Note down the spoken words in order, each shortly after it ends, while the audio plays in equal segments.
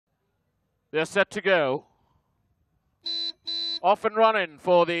They're set to go. Off and running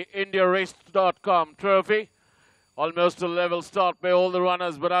for the indiaracedotcom trophy. Almost a level start by all the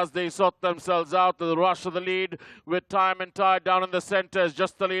runners, but as they sort themselves out, the rush of the lead with Time and Tide down in the center is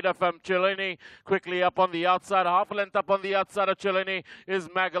just the leader from Cellini. Quickly up on the outside, half a length up on the outside of Cellini is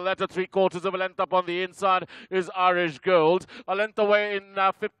Magaletta. 3/4 of a length up on the inside is Irish Gold. A length away in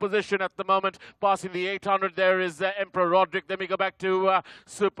fifth position at the moment, passing the 800. There is Emperor Roderick. Then we go back to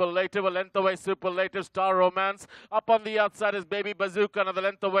Superlative. A length away, Superlative. Star Romance. Up on the outside is Baby Bazooka. Another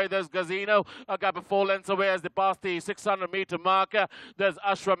length away, there's Gazino. A gap of 4 lengths away as they pass the 600-meter marker. There's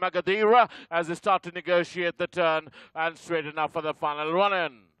Ashra Magadira as they start to negotiate the turn and straight enough for the final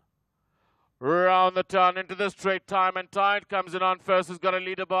run-in. Round the turn into the straight, Time and Tide comes in on first. Has got a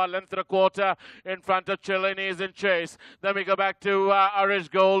leader bar, length and a quarter in front of Cellini is in chase. Then we go back to Irish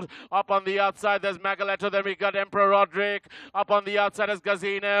Gold. Up on the outside, there's Magaletto. Then we got Emperor Roderick. Up on the outside is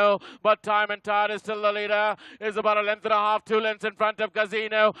Gazino. But Time and Tide is still the leader. Is about a length and a half, 2 lengths in front of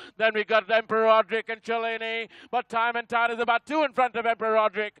Gazino. Then we got Emperor Roderick and Cellini. But Time and Tide is about 2 in front of Emperor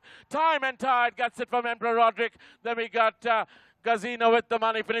Roderick. Time and Tide gets it from Emperor Roderick. Then we got Gazino with the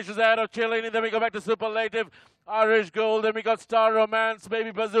money, finishes ahead of Cellini. Then we go back to Superlative, Irish Gold. Then we got Star Romance,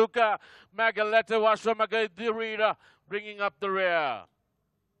 Baby Bazooka, Magaletta, Washa Magadirida bringing up the rear.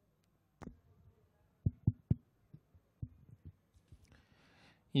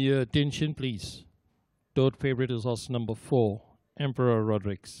 Your attention, please. Third favorite is horse number 4, Emperor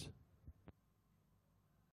Roderick's.